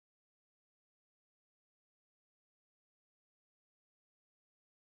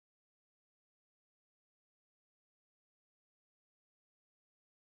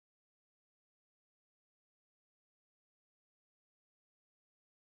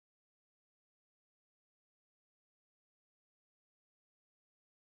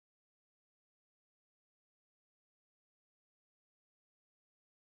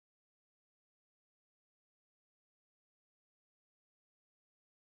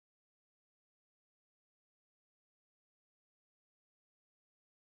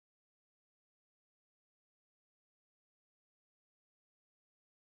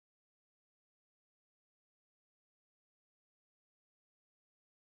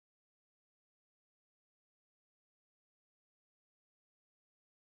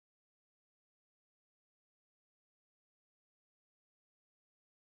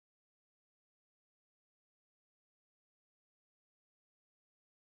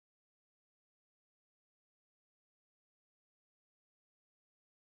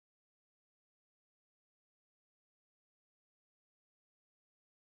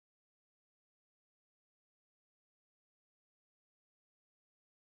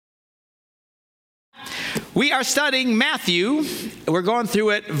We are studying Matthew. We're going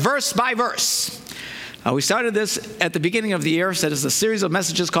through it verse by verse. We started this at the beginning of the year. Said it's a series of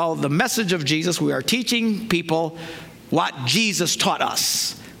messages called The Message of Jesus. We are teaching people what Jesus taught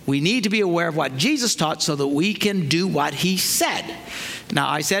us. We need to be aware of what Jesus taught so that we can do what he said. Now,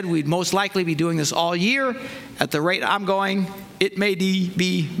 I said we'd most likely be doing this all year. At the rate I'm going, it may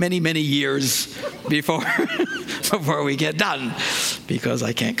be many, many years before we get done, because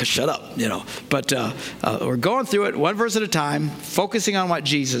I can't shut up, But we're going through it one verse at a time, focusing on what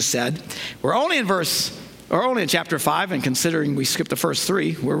Jesus said. We're only in chapter 5, and considering we skipped the first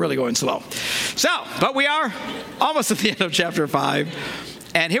 3, we're really going slow. But we are almost at the end of chapter 5,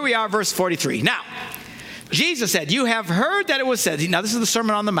 and here we are, verse 43. Now, Jesus said, "You have heard that it was said." Now, this is the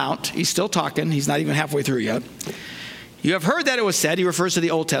Sermon on the Mount. He's still talking. He's not even halfway through yet. "You have heard that it was said," he refers to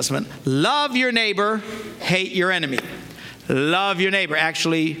the Old Testament, "love your neighbor, hate your enemy." Love your neighbor.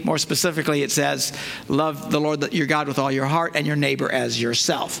 Actually, more specifically, it says, love the Lord your God with all your heart and your neighbor as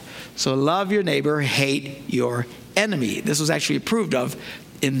yourself. So love your neighbor, hate your enemy. This was actually approved of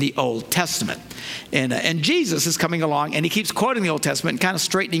in the Old Testament. And Jesus is coming along, and he keeps quoting the Old Testament and kind of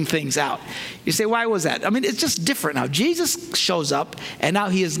straightening things out. You say, why was that? I mean, it's just different now. Jesus shows up, and now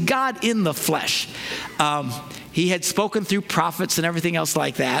he is God in the flesh. He had spoken through prophets and everything else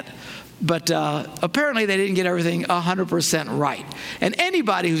like that. But apparently they didn't get everything 100% right. And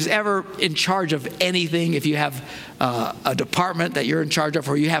anybody who's ever in charge of anything, if you have a department that you're in charge of,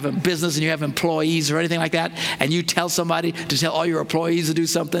 or you have a business and you have employees or anything like that, and you tell somebody to tell all your employees to do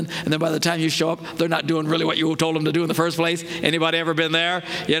something, and then by the time you show up, they're not doing really what you told them to do in the first place. Anybody ever been there?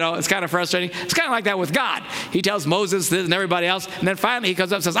 It's kind of frustrating. It's kind of like that with God. He tells Moses this and everybody else, and then finally he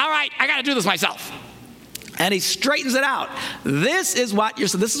comes up and says, all right, I got to do this myself. And he straightens it out. This is what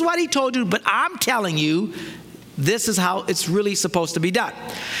he told you, but I'm telling you, this is how it's really supposed to be done.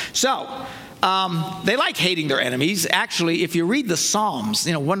 So, they like hating their enemies. Actually, if you read the Psalms,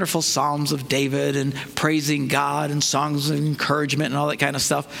 wonderful Psalms of David and praising God and songs of encouragement and all that kind of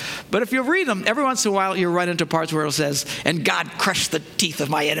stuff. But if you read them, every once in a while, you run into parts where it says, "And God crushed the teeth of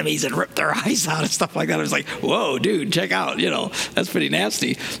my enemies and ripped their eyes out," and stuff like that. It was like, whoa, dude, check out, that's pretty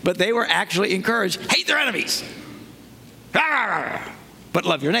nasty. But they were actually encouraged, hate their enemies, but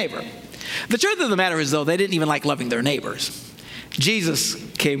love your neighbor. The truth of the matter is, though, they didn't even like loving their neighbors. Jesus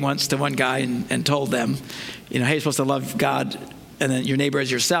came once to one guy and told them, hey, you're supposed to love God and then your neighbor as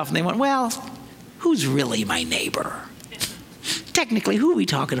yourself. And they went, well, who's really my neighbor? Technically, who are we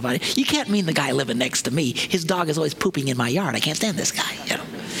talking about? You can't mean the guy living next to me. His dog is always pooping in my yard. I can't stand this guy.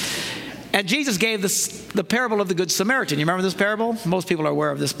 And Jesus gave the parable of the Good Samaritan. You remember this parable? Most people are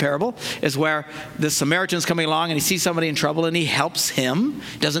aware of this parable. Is where this Samaritan is coming along and he sees somebody in trouble and he helps him.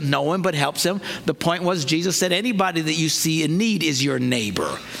 Doesn't know him, but helps him. The point was, Jesus said, anybody that you see in need is your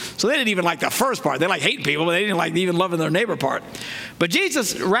neighbor. So they didn't even like the first part. They like hating people, but they didn't like even loving their neighbor part. But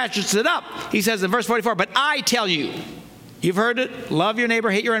Jesus ratchets it up. He says in verse 44, "But I tell you," you've heard it, love your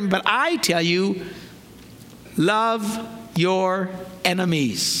neighbor, hate your enemy. "But I tell you, love your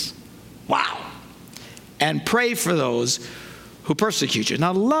enemies." Wow. "And pray for those who persecute you."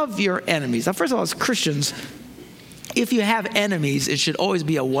 Now, love your enemies. Now, first of all, as Christians, if you have enemies, it should always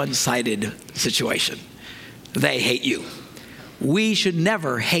be a one-sided situation. They hate you. We should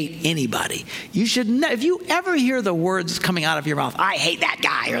never hate anybody. If you ever hear the words coming out of your mouth, "I hate that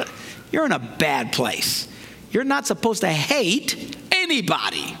guy," you're in a bad place. You're not supposed to hate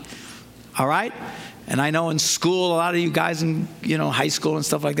anybody. All right? And I know in school, a lot of you guys in high school and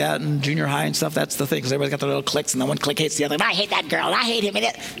stuff like that, and junior high and stuff, that's the thing, because everybody's got their little cliques, and then one clique hates the other. "I hate that girl, I hate him."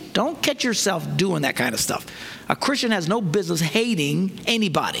 Don't catch yourself doing that kind of stuff. A Christian has no business hating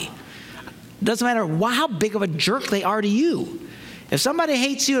anybody. Doesn't matter how big of a jerk they are to you. If somebody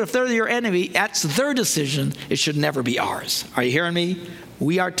hates you, if they're your enemy, that's their decision. It should never be ours. Are you hearing me?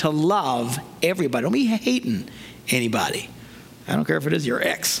 We are to love everybody. Don't be hating anybody. I don't care if it is your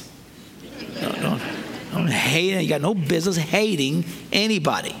ex. Don't hate. You got no business hating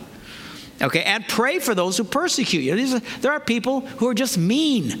anybody. Okay, and pray for those who persecute you. There are people who are just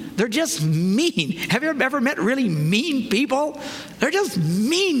mean. They're just mean. Have you ever met really mean people? They're just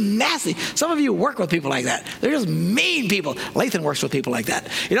mean, nasty. Some of you work with people like that. They're just mean people. Lathan works with people like that.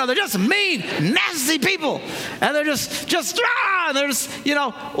 They're just mean, nasty people. And they're and they're just,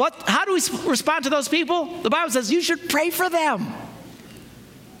 how do we respond to those people? The Bible says you should pray for them.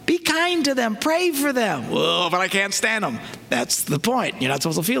 Be kind to them. Pray for them. Well, but I can't stand them. That's the point. You're not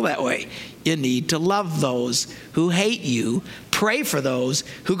supposed to feel that way. You need to love those who hate you. Pray for those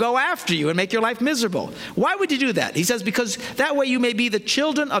who go after you and make your life miserable. Why would you do that? He says, because that way you may be the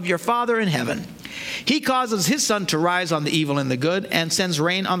children of your Father in heaven. He causes his sun to rise on the evil and the good and sends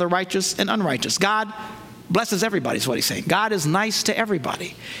rain on the righteous and unrighteous. God blesses everybody is what he's saying. God is nice to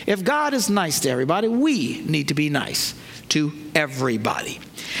everybody. If God is nice to everybody, we need to be nice to everybody.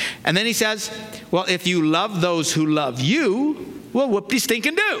 And then he says, well, if you love those who love you, well,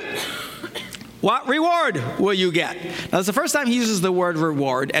 whoop-de-stinkin' do. What reward will you get? Now, it's the first time he uses the word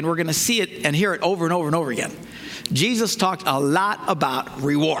reward, and we're going to see it and hear it over and over and over again. Jesus talked a lot about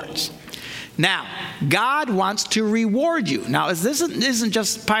rewards. Now, God wants to reward you. Now, this isn't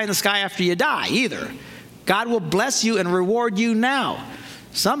just pie in the sky after you die either. God will bless you and reward you now.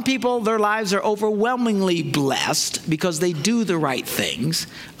 Some people, their lives are overwhelmingly blessed because they do the right things.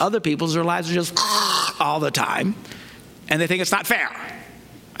 Other people's, their lives are just all the time, and they think it's not fair.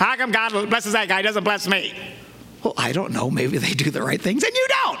 How come God blesses that guy, doesn't bless me? Well, I don't know. Maybe they do the right things and you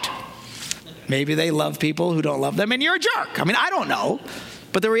don't. Maybe they love people who don't love them and you're a jerk. I mean, I don't know.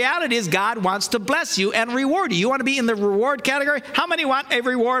 But the reality is God wants to bless you and reward you. You want to be in the reward category? How many want a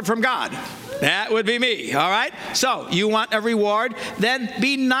reward from God? That would be me, all right? So you want a reward, then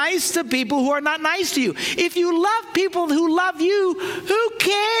be nice to people who are not nice to you. If you love people who love you, who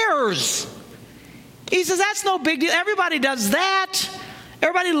cares? He says that's no big deal. Everybody does that.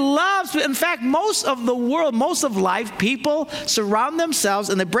 Everybody loves, in fact, most of the world, most of life, people surround themselves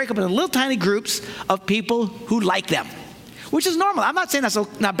and they break up into little tiny groups of people who like them, which is normal. I'm not saying that's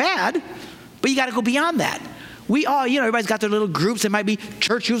not bad, but you got to go beyond that. We all, everybody's got their little groups. It might be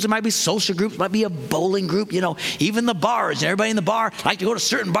church groups. It might be social groups. It might be a bowling group. Even the bars. Everybody in the bar like to go to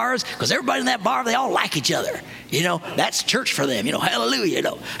certain bars because everybody in that bar, they all like each other. That's church for them. Hallelujah.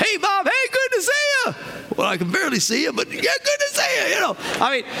 Hey, Bob. Hey, good to see you. Well, I can barely see you, but yeah, good to see you.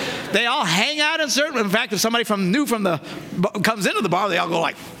 I mean, they all hang out in certain. In fact, if somebody comes into the bar, they all go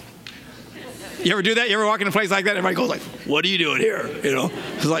like. You ever do that? You ever walk in a place like that? Everybody goes like, what are you doing here?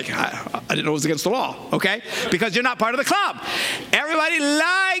 It's like, I didn't know it was against the law, okay? Because you're not part of the club. Everybody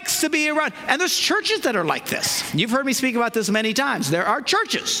likes to be around. And there's churches that are like this. You've heard me speak about this many times. There are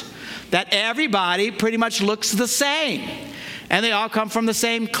churches that everybody pretty much looks the same. And they all come from the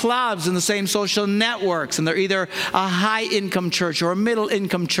same clubs and the same social networks. And they're either a high-income church or a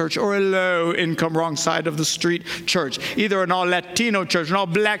middle-income church or a low-income, wrong side of the street church. Either an all-Latino church, an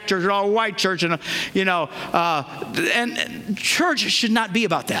all-black church, an all-white church. And church should not be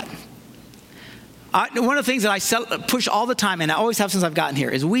about that. One of the things that I push all the time, and I always have since I've gotten here,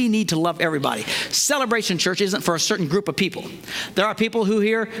 is we need to love everybody. Celebration Church isn't for a certain group of people. There are people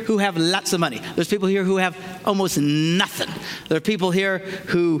here who have lots of money. There's people here who have almost nothing. There are people here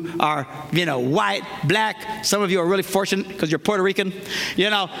who are, white, black. Some of you are really fortunate because you're Puerto Rican.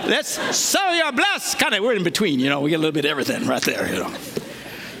 Some of you are blessed. Kind of, we're in between. We get a little bit of everything right there.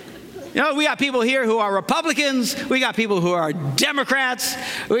 We got people here who are Republicans. We got people who are Democrats.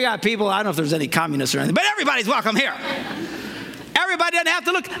 We got people, I don't know if there's any communists or anything, but everybody's welcome here. Everybody doesn't have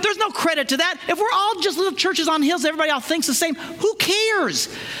to look. There's no credit to that. If we're all just little churches on hills, everybody all thinks the same. Who cares?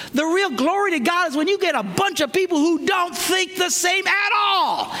 The real glory to God is when you get a bunch of people who don't think the same at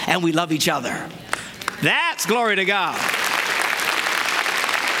all, and we love each other. That's glory to God.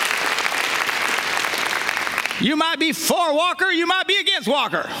 You might be for Walker. You might be against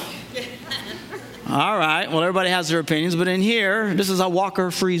Walker. All right, well, everybody has their opinions, but in here, this is a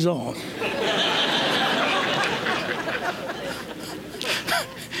Walker-free zone.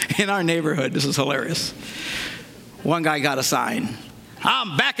 In our neighborhood, this is hilarious. One guy got a sign,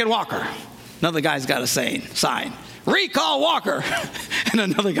 I'm backing Walker. Another guy's got a sign, recall Walker. And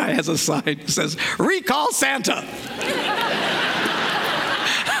another guy has a sign that says, recall Santa.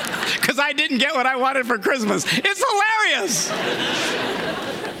 Because I didn't get what I wanted for Christmas. It's hilarious.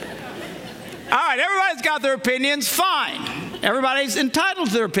 All right, everybody's got their opinions, fine. Everybody's entitled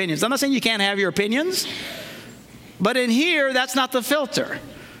to their opinions. I'm not saying you can't have your opinions, but in here, that's not the filter.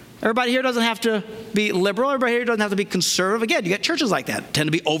 Everybody here doesn't have to be liberal. Everybody here doesn't have to be conservative. Again, you get churches like that, tend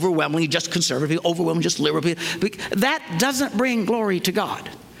to be overwhelmingly just conservative, overwhelmingly just liberal. That doesn't bring glory to God.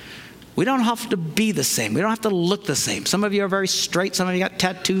 We don't have to be the same. We don't have to look the same. Some of you are very straight. Some of you got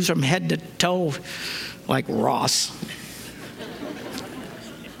tattoos from head to toe, like Ross.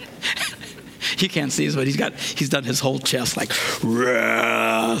 You can't see this, but he's done his whole chest like,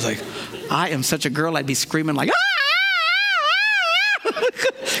 rah. It's like, I am such a girl, I'd be screaming like,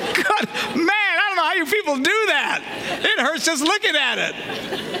 God, man, I don't know how you people do that. It hurts just looking at it.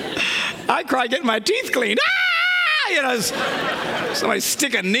 I cry getting my teeth cleaned. Somebody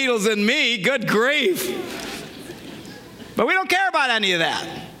sticking needles in me, good grief. But we don't care about any of that.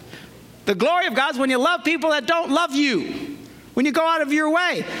 The glory of God is when you love people that don't love you, when you go out of your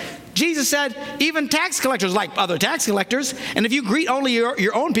way. Jesus said, even tax collectors like other tax collectors, and if you greet only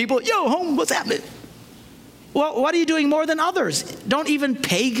your own people, yo, home, what's happening? Well, what are you doing more than others? Don't even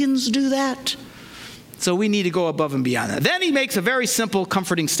pagans do that? So we need to go above and beyond that. Then he makes a very simple,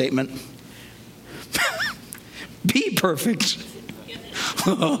 comforting statement. Be perfect.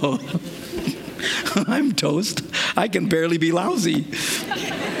 Oh, I'm toast. I can barely be lousy.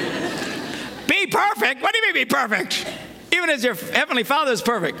 Be perfect? What do you mean be perfect? Even as your heavenly Father is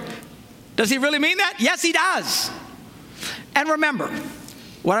perfect. Does he really mean that? Yes, he does. And remember,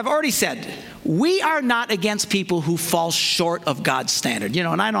 what I've already said, we are not against people who fall short of God's standard.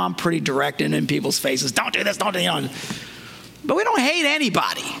 And I know I'm pretty direct and in people's faces. Don't do this, don't do that. But we don't hate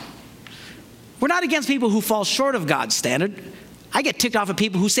anybody. We're not against people who fall short of God's standard. I get ticked off at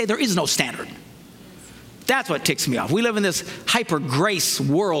people who say there is no standard. That's what ticks me off. We live in this hyper-grace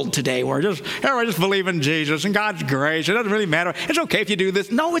world today where everybody just believe in Jesus and God's grace. It doesn't really matter. It's okay if you do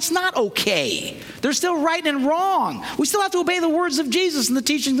this. No, it's not okay. There's still right and wrong. We still have to obey the words of Jesus and the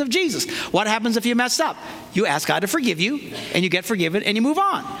teachings of Jesus. What happens if you mess up? You ask God to forgive you, and you get forgiven, and you move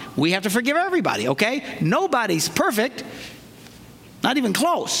on. We have to forgive everybody, okay? Nobody's perfect, not even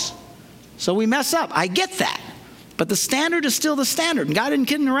close. So we mess up. I get that. But the standard is still the standard, and God isn't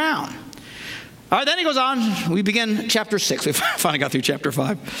kidding around. All right, then he goes on. We begin chapter 6. We finally got through chapter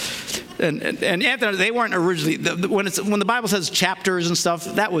 5. And Anthony, they weren't originally, when the Bible says chapters and stuff,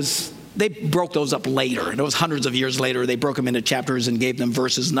 they broke those up later. And it was hundreds of years later. They broke them into chapters and gave them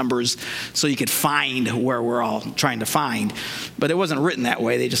verses, numbers, so you could find where we're all trying to find. But it wasn't written that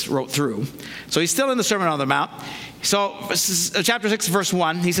way. They just wrote through. So he's still in the Sermon on the Mount. So chapter 6, verse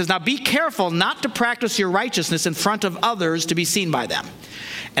 1, he says, now be careful not to practice your righteousness in front of others to be seen by them.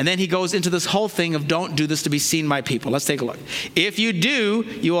 And then he goes into this whole thing of don't do this to be seen by people. Let's take a look. If you do,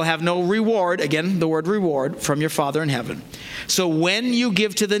 you will have no reward, again, the word reward, from your Father in heaven. So when you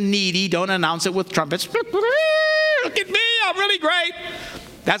give to the needy, don't announce it with trumpets. Look at me, I'm really great.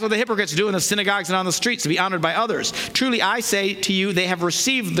 That's what the hypocrites do in the synagogues and on the streets to be honored by others. Truly, I say to you, they have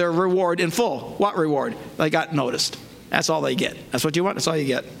received their reward in full. What reward? They got noticed. That's all they get. That's what you want? That's all you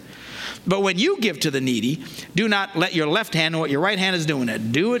get. But when you give to the needy, do not let your left hand know what your right hand is doing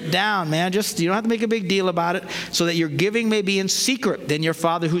it. Do it down, man. You don't have to make a big deal about it, so that your giving may be in secret. Then your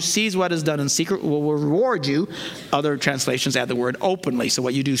Father who sees what is done in secret will reward you. Other translations add the word openly. So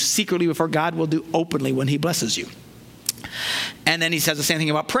what you do secretly before God will do openly when he blesses you. And then he says the same thing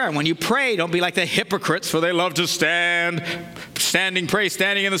about prayer. When you pray, don't be like the hypocrites, for they love to standing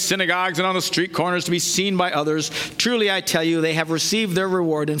in the synagogues and on the street corners to be seen by others. Truly, I tell you, they have received their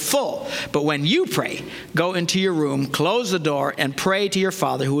reward in full. But when you pray, go into your room, close the door, and pray to your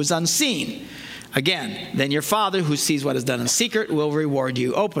Father who is unseen. Again, then your Father who sees what is done in secret will reward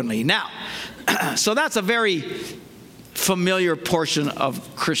you openly. Now, so that's a very familiar portion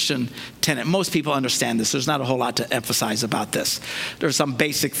of Christian tenet. Most people understand this. There's not a whole lot to emphasize about this. There's some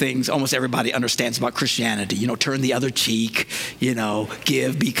basic things almost everybody understands about Christianity. Turn the other cheek,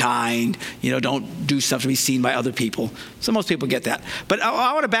 give, be kind, don't do stuff to be seen by other people. So most people get that. But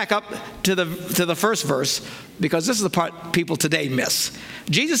I want to back up to the first verse, because this is the part people today miss.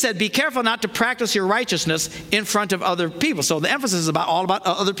 Jesus said, be careful not to practice your righteousness in front of other people. So the emphasis is all about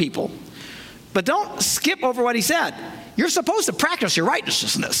other people. But don't skip over what he said. You're supposed to practice your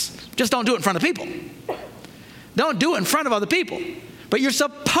righteousness. Just don't do it in front of people. Don't do it in front of other people. But you're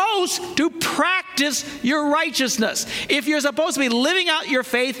supposed to practice your righteousness. If you're supposed to be living out your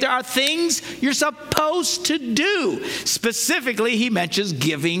faith, there are things you're supposed to do. Specifically, he mentions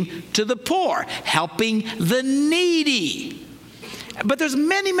giving to the poor, helping the needy. But there's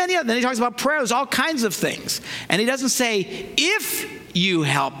many, many other. Then he talks about prayer. There's all kinds of things. And he doesn't say, if you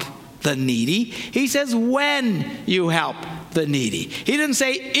help the needy. He says when you help the needy. He didn't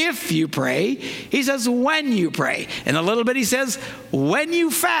say if you pray. He says when you pray. And a little bit he says when you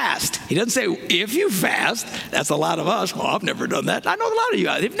fast. He doesn't say if you fast. That's a lot of us. Well, I've never done that. I know a lot of you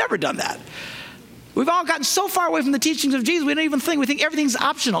guys. They've never done that. We've all gotten so far away from the teachings of Jesus, we don't even think. We think everything's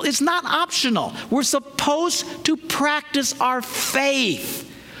optional. It's not optional. We're supposed to practice our faith.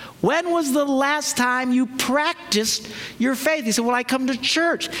 When was the last time you practiced your faith? He said, well, I come to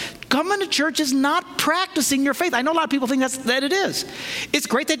church. Coming to church is not practicing your faith. I know a lot of people think that it is. It's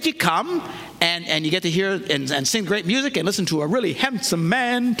great that you come and you get to hear and sing great music and listen to a really handsome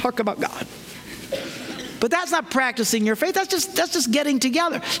man talk about God. But that's not practicing your faith. That's just getting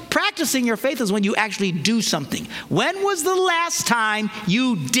together. Practicing your faith is when you actually do something. When was the last time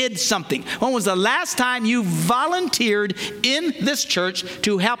you did something? When was the last time you volunteered in this church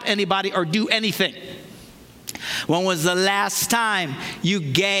to help anybody or do anything? When was the last time you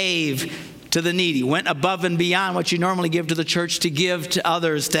gave to the needy, went above and beyond what you normally give to the church to give to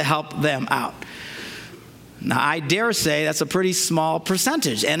others to help them out? Now, I dare say that's a pretty small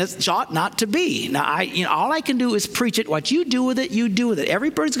percentage, and it ought not to be. Now, all I can do is preach it. What you do with it, you do with it.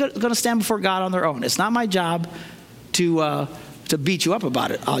 Everybody's going to stand before God on their own. It's not my job to beat you up about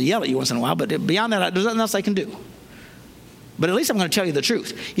it. I'll yell at you once in a while, but beyond that, there's nothing else I can do. But at least I'm going to tell you the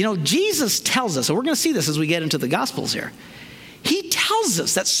truth. Jesus tells us, and we're going to see this as we get into the Gospels here. He tells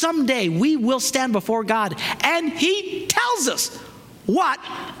us that someday we will stand before God, and he tells us what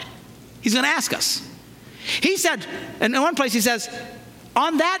he's going to ask us. He said, and in one place he says,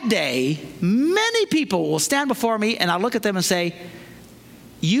 on that day, many people will stand before me, and I'll look at them and say,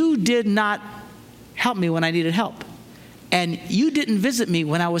 you did not help me when I needed help. And you didn't visit me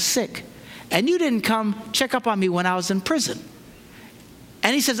when I was sick. And you didn't come check up on me when I was in prison.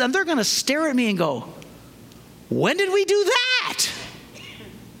 And he says, and they're going to stare at me and go, when did we do that?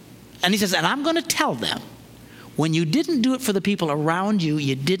 And he says, and I'm going to tell them, when you didn't do it for the people around you,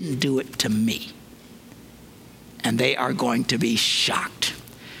 you didn't do it to me. And they are going to be shocked.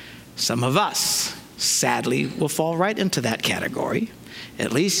 Some of us, sadly, will fall right into that category.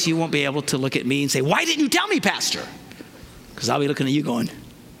 At least you won't be able to look at me and say, why didn't you tell me, Pastor? Because I'll be looking at you going,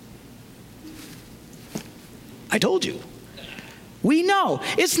 I told you. We know.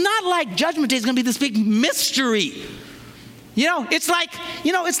 It's not like Judgment Day is going to be this big mystery. It's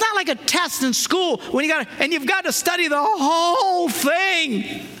not like a test in school when you've got to study the whole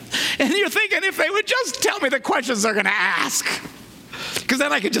thing. And you're thinking, if they would just tell me the questions they're going to ask, because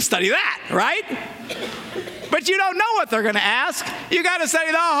then I could just study that, right? But you don't know what they're going to ask. You got to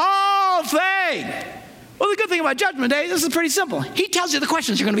study the whole thing. Well, the good thing about Judgment Day, this is pretty simple. He tells you the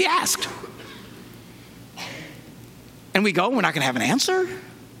questions you're going to be asked. And we go, we're not going to have an answer.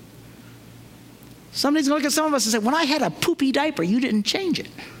 Somebody's going to look at some of us and say, when I had a poopy diaper, you didn't change it.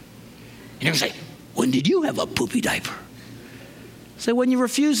 And you're going to say, when did you have a poopy diaper? So when you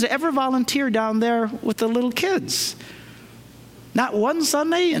refuse to ever volunteer down there with the little kids. Not one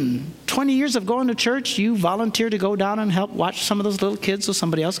Sunday in 20 years of going to church, you volunteered to go down and help watch some of those little kids so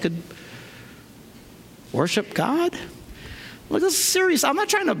somebody else could worship God. Look, this is serious. I'm not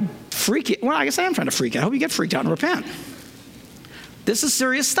trying to freak you. Well, I guess I am trying to freak you. I hope you get freaked out and repent. This is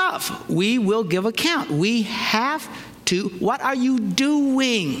serious stuff. We will give account. We have to. What are you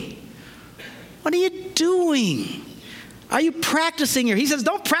doing? What are you doing? Are you practicing he says,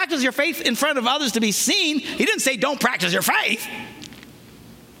 don't practice your faith in front of others to be seen. He didn't say don't practice your faith.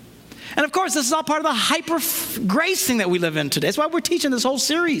 And of course, this is all part of the hyper grace thing that we live in today. That's why we're teaching this whole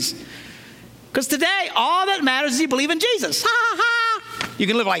series. Because today, all that matters is you believe in Jesus. Ha, ha, ha. You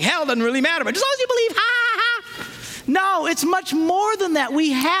can live like hell, doesn't really matter, but as long as you believe, ha, ha, ha. No, it's much more than that.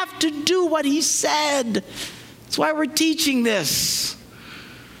 We have to do what he said. That's why we're teaching this.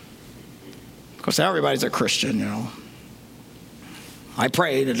 Of course, everybody's a Christian, I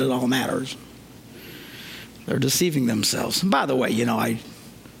pray that it all matters. They're deceiving themselves. And by the way, I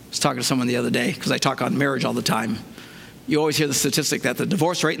was talking to someone the other day, because I talk on marriage all the time. You always hear the statistic that the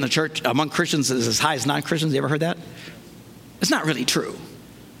divorce rate in the church among Christians is as high as non-Christians. You ever heard that? It's not really true.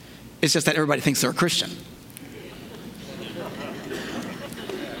 It's just that everybody thinks they're a Christian.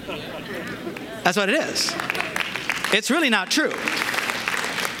 That's what it is. It's really not true.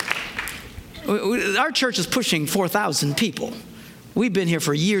 Our church is pushing 4,000 people. We've been here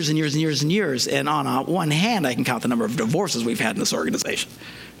for years and years and years and years, and on one hand, I can count the number of divorces we've had in this organization.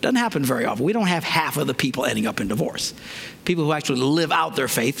 Doesn't happen very often. We don't have half of the people ending up in divorce. People who actually live out their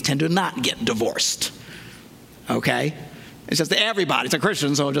faith tend to not get divorced. Okay? It's just that everybody's a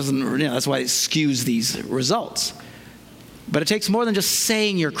Christian, so it doesn't, that's why it skews these results. But it takes more than just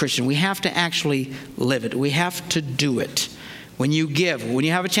saying you're a Christian. We have to actually live it. We have to do it. When you give, when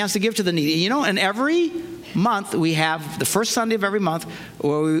you have a chance to give to the needy. And every month we have the first Sunday of every month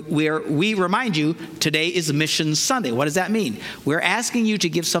where we remind you today is Mission Sunday. What does that mean? We're asking you to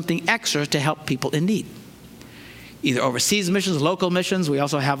give something extra to help people in need. Either overseas missions, local missions. We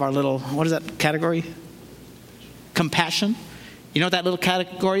also have our little, what is that category? Compassion. You know what that little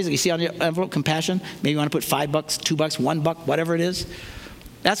category is that you see on your envelope? Compassion. Maybe you want to put $5, $2, $1, whatever it is.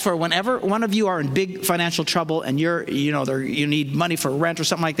 That's for whenever one of you are in big financial trouble and you need money for rent or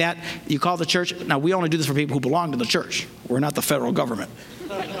something like that, you call the church. Now, we only do this for people who belong to the church. We're not the federal government.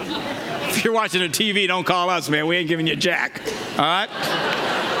 If you're watching a TV, don't call us, man. We ain't giving you jack. All right?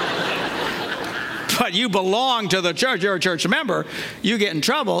 But you belong to the church. You're a church member. You get in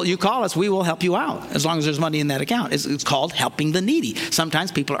trouble, you call us. We will help you out as long as there's money in that account. It's called helping the needy.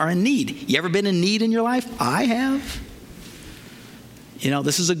 Sometimes people are in need. You ever been in need in your life? I have.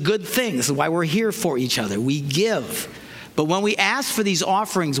 This is a good thing. This is why we're here for each other. We give. But when we ask for these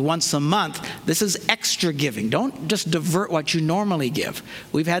offerings once a month, this is extra giving. Don't just divert what you normally give.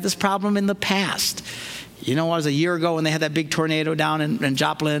 We've had this problem in the past. You know, it was a year ago when they had that big tornado down in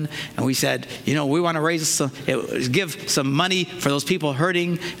Joplin, and we said, we want to give some money for those people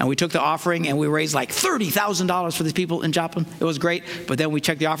hurting, and we took the offering, and we raised like $30,000 for these people in Joplin. It was great, but then we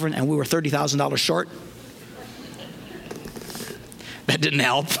checked the offering, and we were $30,000 short. That didn't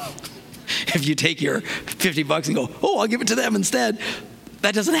help. If you take your $50 and go, I'll give it to them instead,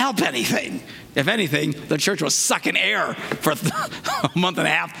 that doesn't help anything. If anything, the church was sucking air for a month and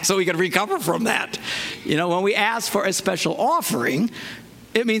a half so we could recover from that. When we ask for a special offering,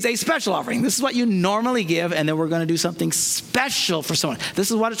 it means a special offering. This is what you normally give, and then we're going to do something special for someone.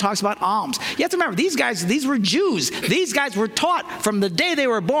 This is what it talks about alms. You have to remember, these were Jews. These guys were taught from the day they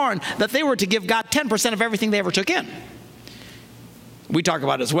were born that they were to give God 10% of everything they ever took in. We talk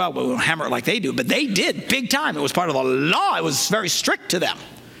about it as well, but we don't hammer it like they do. But they did, big time. It was part of the law. It was very strict to them.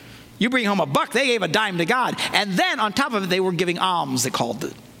 You bring home $1, they gave a dime to God. And then on top of it, they were giving alms, they called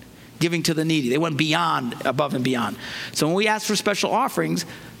it. Giving to the needy. They went above and beyond. So when we ask for special offerings,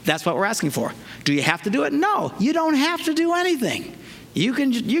 that's what we're asking for. Do you have to do it? No, you don't have to do anything. You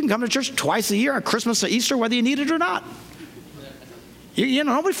can come to church twice a year, at Christmas or Easter, whether you need it or not.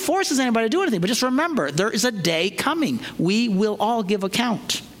 Nobody forces anybody to do anything, but just remember, there is a day coming. We will all give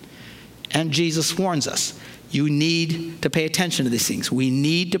account. And Jesus warns us, you need to pay attention to these things. We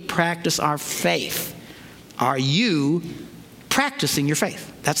need to practice our faith. Are you practicing your faith?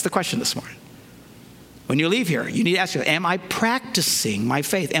 That's the question this morning. When you leave here, you need to ask yourself, am I practicing my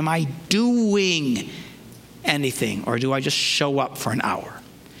faith? Am I doing anything, or do I just show up for an hour?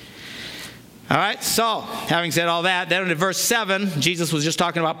 All right, so having said all that, then in verse 7, Jesus was just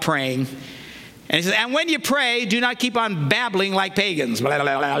talking about praying. And he says, and when you pray, do not keep on babbling like pagans. Blah,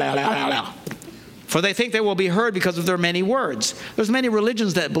 blah, blah, blah, blah, blah. For they think they will be heard because of their many words. There's many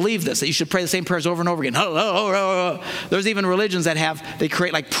religions that believe this, that you should pray the same prayers over and over again. There's even religions that they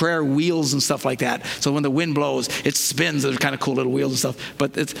create like prayer wheels and stuff like that. So when the wind blows, it spins. They're kind of cool little wheels and stuff.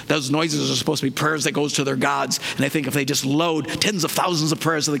 But those noises are supposed to be prayers that goes to their gods. And they think if they just load tens of thousands of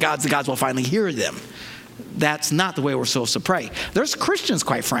prayers to the gods will finally hear them. That's not the way we're supposed to pray. There's Christians,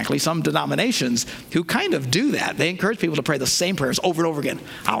 quite frankly, some denominations who kind of do that. They encourage people to pray the same prayers over and over again.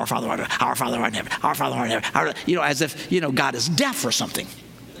 Our Father art in heaven, our Father art in heaven. As if, God is deaf or something.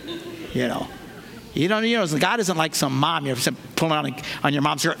 God isn't like some mom, pulling on your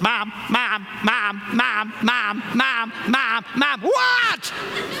mom's shirt. Mom, what?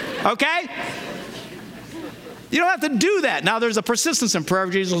 Okay? You don't have to do that. Now, there's a persistence in prayer.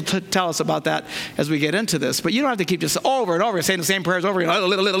 Jesus will tell us about that as we get into this. But you don't have to keep just over and over saying the same prayers over again,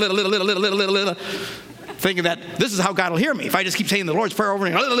 thinking that this is how God will hear me. If I just keep saying the Lord's Prayer over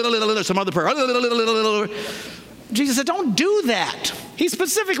and some other prayer. Jesus said, don't do that. He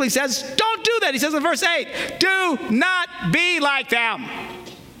specifically says, don't do that. He says in verse 8, do not be like them.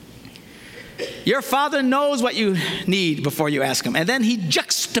 Your Father knows what you need before you ask him. And then he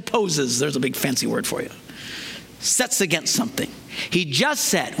juxtaposes. There's a big fancy word for you. Sets against something. He just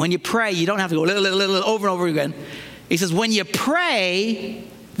said, when you pray, you don't have to go over and over again. He says, when you pray,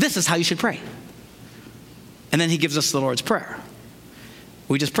 this is how you should pray. And then he gives us the Lord's Prayer.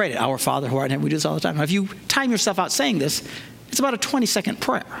 We just prayed it. Our Father who art in heaven. We do this all the time. Now, if you time yourself out saying this, it's about a 20-second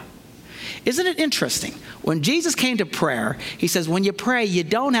prayer. Isn't it interesting? When Jesus came to prayer, he says, when you pray, you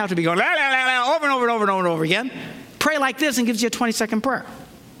don't have to be going over and over and over and over and over again. Pray like this and gives you a 20-second prayer.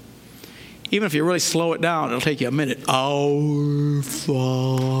 Even if you really slow it down, it'll take you a minute. Our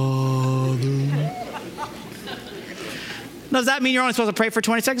Father. Does that mean you're only supposed to pray for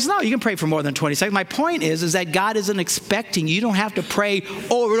 20 seconds? No, you can pray for more than 20 seconds. My point is that God isn't expecting you. You don't have to pray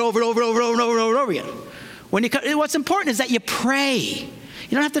over and over and over and over and over and over and over again. What's important is that you pray.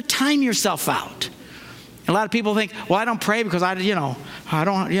 You don't have to time yourself out. A lot of people think, well, I don't pray because I don't know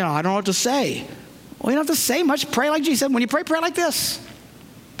what to say. Well, you don't have to say much. Pray like Jesus said. When you pray, pray like this.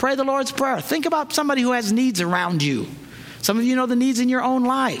 Pray the Lord's Prayer. Think about somebody who has needs around you. Some of you know the needs in your own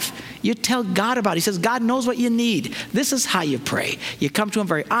life. You tell God about it. He says, God knows what you need. This is how you pray. You come to him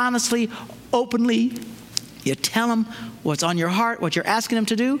very honestly, openly. You tell him what's on your heart, what you're asking him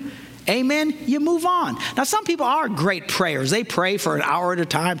to do. Amen. You move on. Now, some people are great prayers. They pray for an hour at a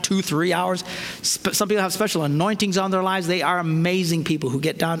time, 2-3 hours. Some people have special anointings on their lives. They are amazing people who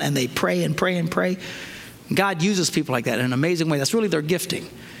get down and they pray and pray and pray. God uses people like that in an amazing way. That's really their gifting,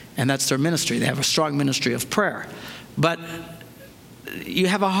 and that's their ministry. They have a strong ministry of prayer. But you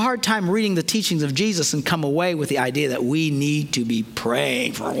have a hard time reading the teachings of Jesus and come away with the idea that we need to be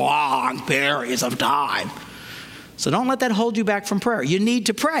praying for long periods of time. So don't let that hold you back from prayer. You need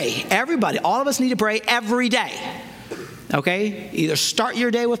to pray. Everybody, all of us need to pray every day. Okay? Either start your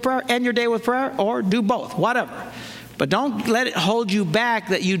day with prayer, end your day with prayer, or do both, whatever. But don't let it hold you back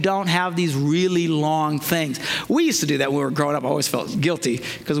that you don't have these really long things. We used to do that when we were growing up. I always felt guilty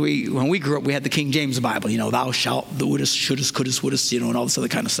because when we grew up, we had the King James Bible, thou shalt, the wouldest, shouldest, couldest, wouldest, and all this other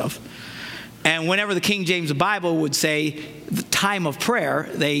kind of stuff. And whenever the King James Bible would say the time of prayer,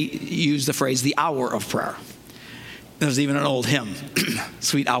 they used the phrase the hour of prayer. There's even an old hymn,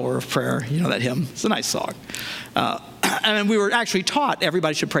 Sweet Hour of Prayer. You know that hymn? It's a nice song. And we were actually taught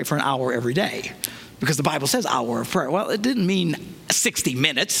everybody should pray for an hour every day because the Bible says hour of prayer. Well, it didn't mean 60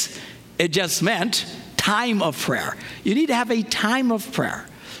 minutes. It just meant time of prayer. You need to have a time of prayer.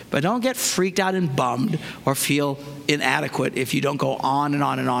 But don't get freaked out and bummed or feel inadequate if you don't go on and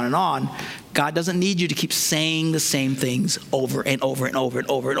on and on and on. God doesn't need you to keep saying the same things over and over and over and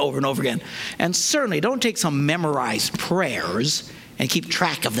over and over and over again. And certainly don't take some memorized prayers and keep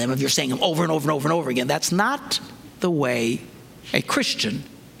track of them if you're saying them over and over and over and over again. That's not the way a Christian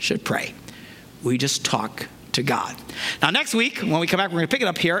should pray. We just talk to God. Now, next week, when we come back, we're going to pick it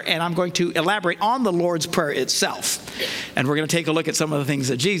up here, and I'm going to elaborate on the Lord's Prayer itself. And we're going to take a look at some of the things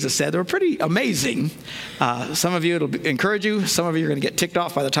that Jesus said. They were pretty amazing. Some of you, it'll encourage you. Some of you are going to get ticked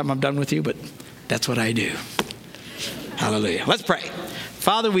off by the time I'm done with you, but that's what I do. Hallelujah. Let's pray.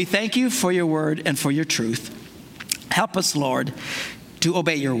 Father, we thank you for your word and for your truth. Help us, Lord, to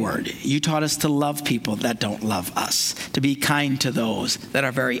obey your word. You taught us to love people that don't love us, to be kind to those that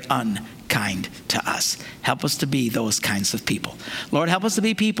are very unkind to us. Help us to be those kinds of people. Lord, help us to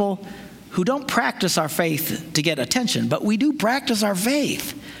be people who don't practice our faith to get attention, but we do practice our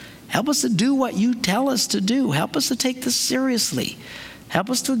faith. Help us to do what you tell us to do. Help us to take this seriously.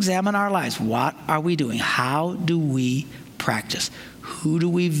 Help us to examine our lives. What are we doing? How do we practice? Who do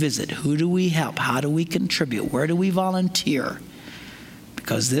we visit? Who do we help? How do we contribute? Where do we volunteer?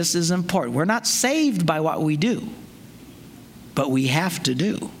 Because this is important. We're not saved by what we do, but we have to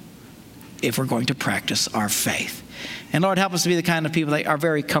do if we're going to practice our faith. And Lord, help us to be the kind of people that are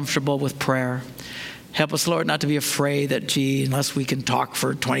very comfortable with prayer. Help us, Lord, not to be afraid that, unless we can talk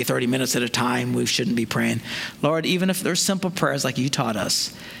for 20, 30 minutes at a time, we shouldn't be praying. Lord, even if they're simple prayers like you taught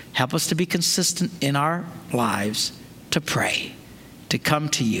us, help us to be consistent in our lives to pray, to come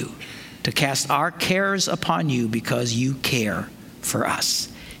to you, to cast our cares upon you because you care for us.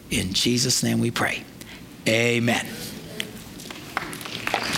 In Jesus' name we pray. Amen.